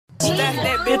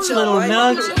It's little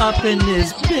Nuggs up in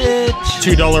his bitch.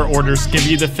 $2 orders, give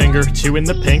you the finger, 2 in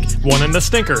the pink, 1 in the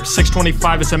stinker.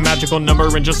 625 is a magical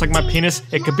number, and just like my penis,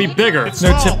 it could be bigger.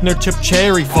 No tip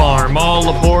cherry farm,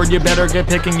 all aboard, you better get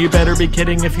picking, you better be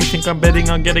kidding if you think I'm betting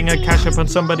on getting a cash up on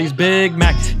somebody's Big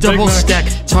Mac. Double stack,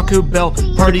 Taco Bell,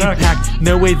 party pack,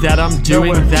 no way that I'm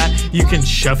doing that, you can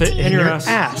shove it in your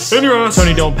ass. In your ass.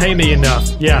 Tony, don't pay me enough,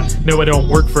 yeah, no I don't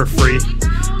work for free.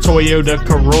 Toyota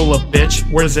Corolla, bitch,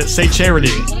 where does it say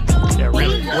charity? Yeah,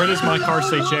 really, where does my car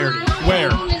say charity? Where?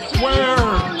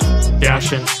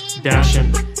 Dashing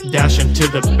to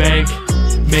the bank,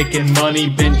 making money,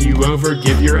 bend you over,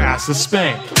 give your ass a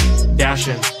spank.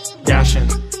 Dashing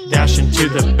to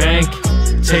the bank,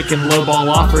 taking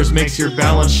lowball offers makes your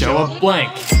balance show a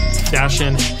blank.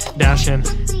 Dashing in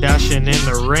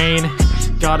the rain,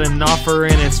 got an offer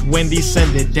and it's windy,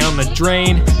 send it down the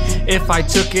drain. If I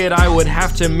took it, I would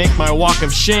have to make my walk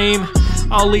of shame.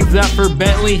 I'll leave that for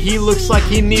Bentley, he looks like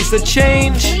he needs a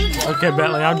change. Okay,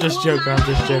 Bentley, I'm just joking.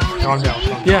 Calm down.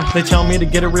 Yeah, they tell me to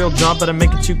get a real job, but I'm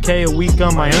making $2K a week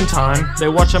on my own time. They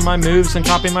watch on my moves and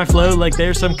copy my flow like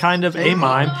they're some kind of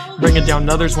A-mime. Bringing down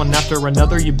others one after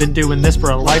another, you've been doing this for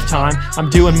a lifetime. I'm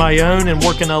doing my own and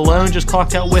working alone, just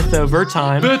clocked out with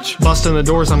overtime. Bitch! Busting the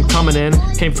doors, I'm coming in,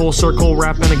 came full circle,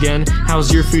 rapping again.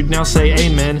 How's your food now? Say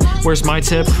amen. Where's my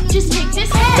tip? Just take this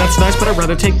head. That's nice, but I'd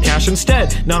rather take cash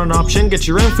instead. Not an option, get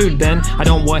your own food then. I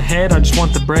don't want head, I just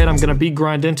want the bread. I'm gonna be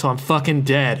grinding till I'm fucking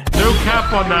dead. No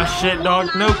cap on that shit, dog.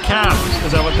 No cap.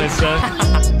 Is that what they said?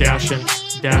 Dashing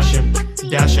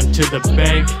to the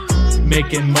bank,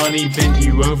 making money, bend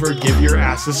you over, give your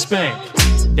ass a spank.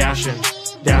 Dashing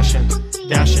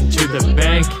to the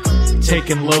bank,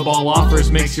 taking lowball offers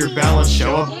makes your balance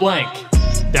show a blank.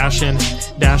 Dashing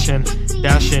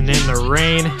in the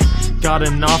rain, got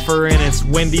an offer and it's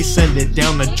windy, send it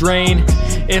down the drain.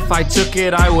 If I took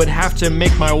it, I would have to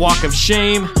make my walk of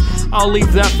shame. I'll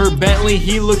leave that for Bentley,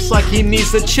 he looks like he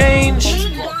needs a change.